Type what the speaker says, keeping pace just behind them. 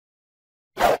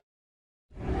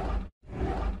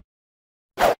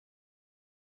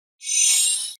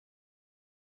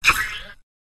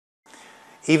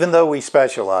Even though we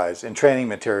specialize in training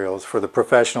materials for the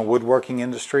professional woodworking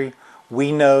industry,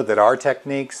 we know that our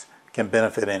techniques can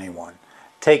benefit anyone.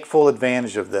 Take full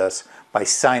advantage of this by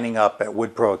signing up at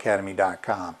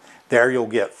woodproacademy.com. There you'll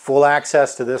get full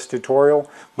access to this tutorial,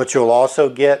 but you'll also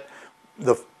get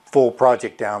the full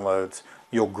project downloads.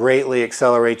 You'll greatly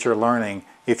accelerate your learning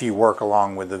if you work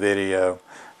along with the video.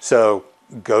 So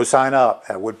go sign up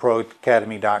at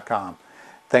woodproacademy.com.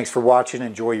 Thanks for watching.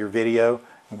 Enjoy your video,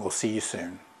 and we'll see you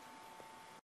soon.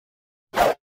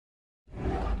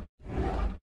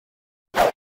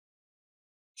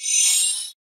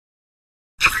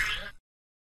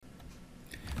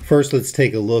 First, let's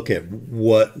take a look at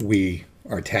what we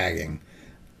are tagging.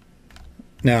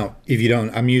 Now, if you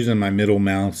don't, I'm using my middle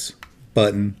mouse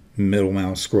button, middle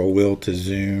mouse scroll wheel to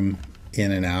zoom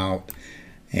in and out,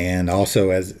 and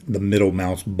also as the middle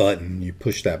mouse button, you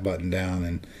push that button down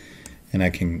and I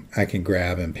can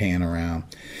grab and pan around.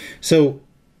 So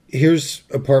here's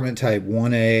apartment type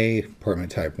 1A,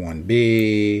 apartment type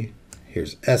 1B,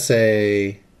 here's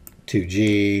SA,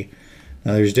 2G.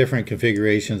 Now there's different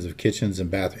configurations of kitchens and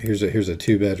bathrooms. Here's a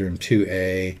 2-bedroom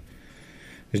 2A.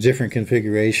 There's different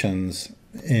configurations,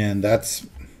 and that's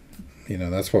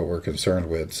what we're concerned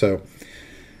with. So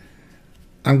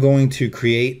I'm going to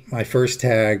create my first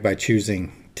tag by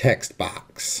choosing text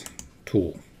box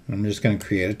tool. I'm just going to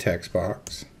create a text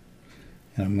box,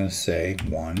 and I'm going to say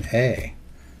 1A.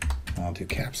 I'll do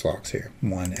caps locks here.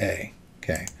 1A.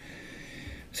 Okay.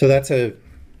 So that's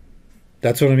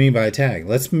what I mean by a tag.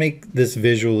 Let's make this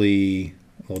visually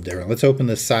a little different. Let's open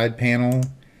the side panel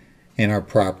in our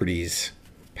properties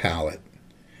palette.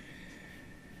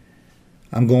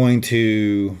 I'm going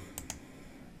to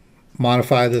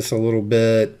modify this a little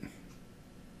bit.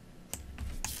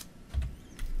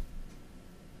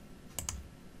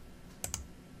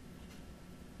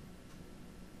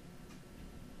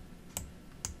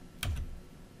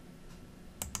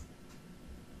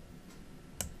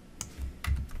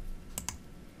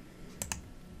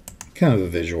 Kind of a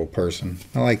visual person.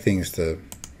 I like things to,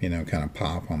 kind of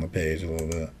pop on the page a little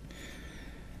bit.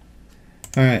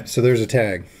 All right, so there's a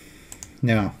tag.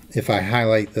 Now, if I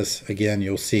highlight this again,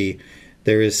 you'll see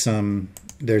there's some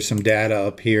data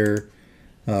up here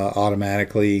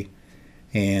automatically,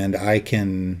 and I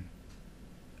can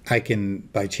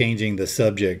by changing the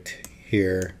subject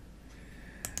here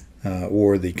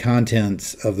or the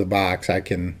contents of the box, I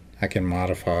can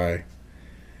modify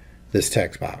this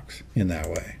text box in that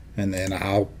way. And then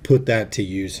I'll put that to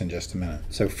use in just a minute.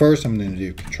 So first I'm going to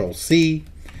do Control C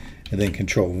and then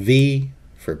Control V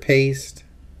for paste.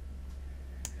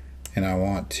 And I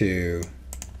want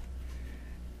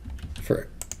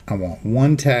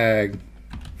one tag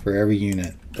for every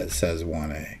unit that says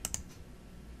 1A.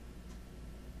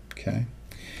 Okay.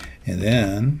 And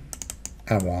then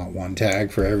I want one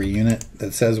tag for every unit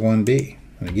that says 1B.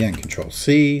 And again, Control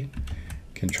C,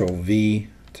 Control V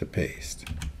to paste.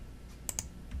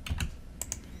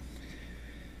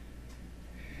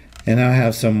 And I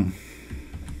have some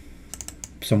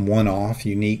one-off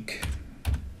unique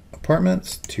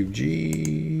apartments.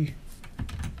 2G,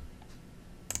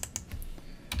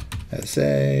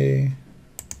 SA,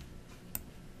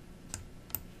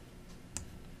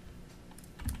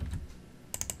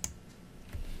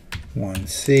 one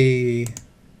C,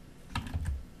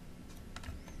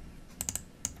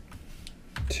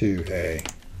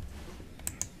 2A.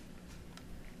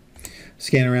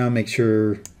 Scan around, make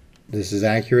sure this is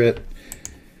accurate.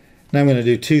 Now I'm going to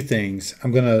do two things.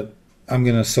 I'm going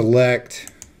to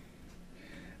select.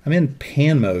 I'm in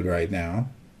pan mode right now.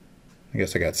 I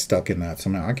guess I got stuck in that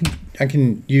somehow. I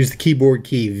can use the keyboard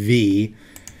key V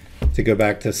to go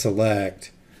back to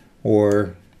select,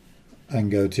 or I can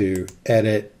go to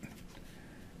edit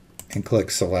and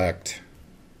click select.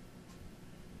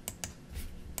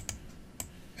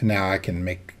 And now I can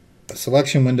make a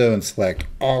selection window and select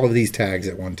all of these tags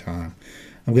at one time.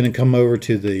 I'm going to come over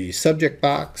to the subject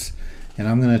box and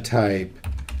I'm going to type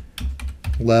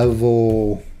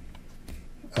level,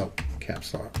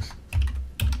 caps locks,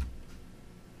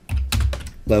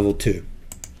 level 2,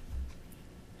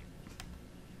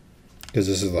 because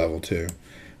this is level 2.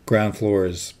 Ground floor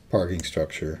is parking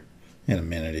structure and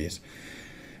amenities.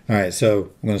 All right,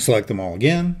 so I'm going to select them all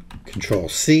again. Control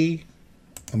C.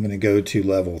 I'm going to go to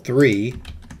level 3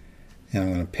 and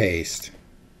I'm going to paste.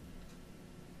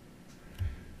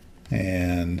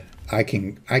 And I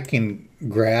can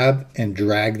grab and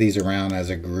drag these around as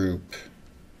a group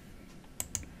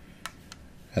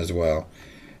as well.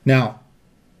 Now,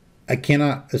 I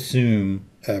cannot assume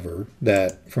ever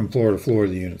that from floor to floor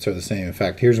the units are the same. In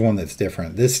fact, here's one that's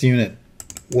different. This unit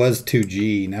was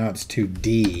 2G, now it's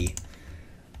 2D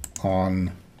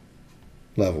on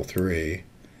level 3.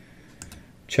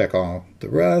 Check all the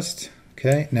rest.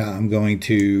 Okay, now I'm going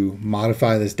to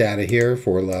modify this data here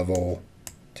for level,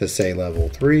 to say level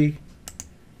 3.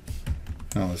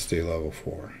 Now let's do level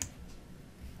 4.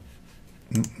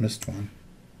 Missed one.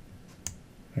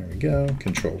 There we go.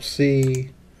 Control C.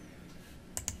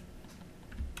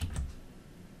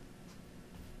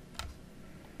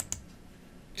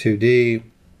 (2D).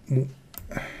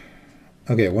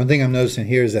 Okay, one thing I'm noticing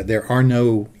here is that there are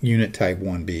no unit type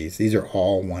 1Bs. These are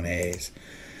all 1As.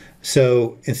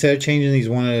 So instead of changing these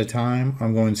one at a time,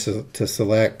 I'm going to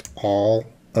select all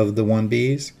of the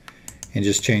 1Bs and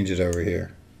just change it over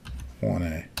here.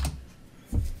 1A.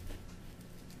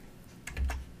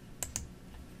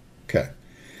 Okay.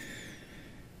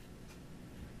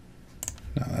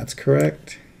 Now that's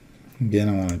correct. Again,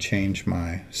 I want to change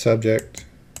my subject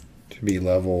to be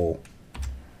level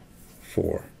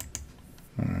 4.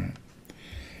 All right.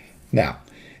 Now,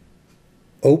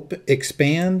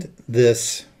 expand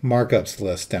this markups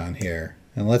list down here,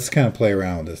 and let's kind of play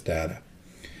around with this data.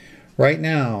 Right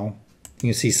now, you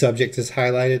can see subject is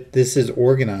highlighted. This is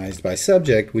organized by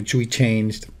subject, which we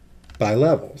changed by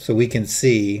level. So we can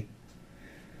see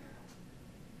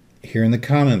here in the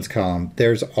comments column,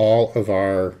 there's all of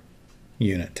our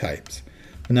unit types.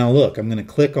 Now look, I'm going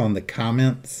to click on the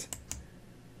comments.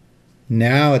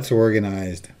 Now it's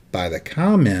organized by the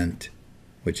comment,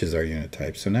 which is our unit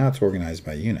type. So now it's organized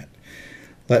by unit.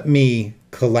 Let me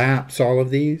collapse all of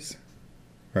these.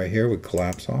 Right here we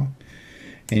collapse all.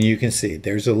 And you can see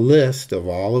there's a list of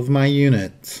all of my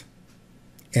units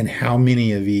and how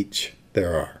many of each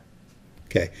there are.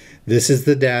 Okay, this is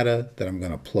the data that I'm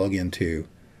going to plug into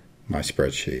my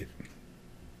spreadsheet.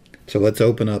 So let's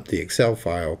open up the Excel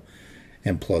file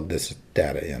and plug this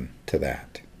data in to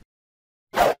that.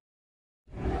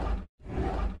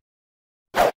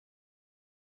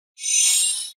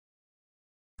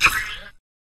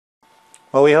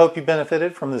 Well, we hope you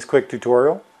benefited from this quick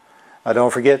tutorial.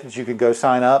 Don't forget that you can go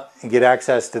sign up and get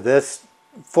access to this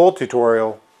full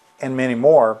tutorial and many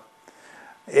more.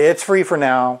 It's free for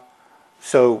now,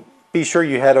 so be sure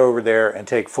you head over there and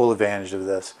take full advantage of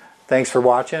this. Thanks for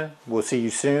watching. We'll see you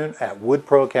soon at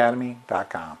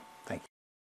woodproacademy.com.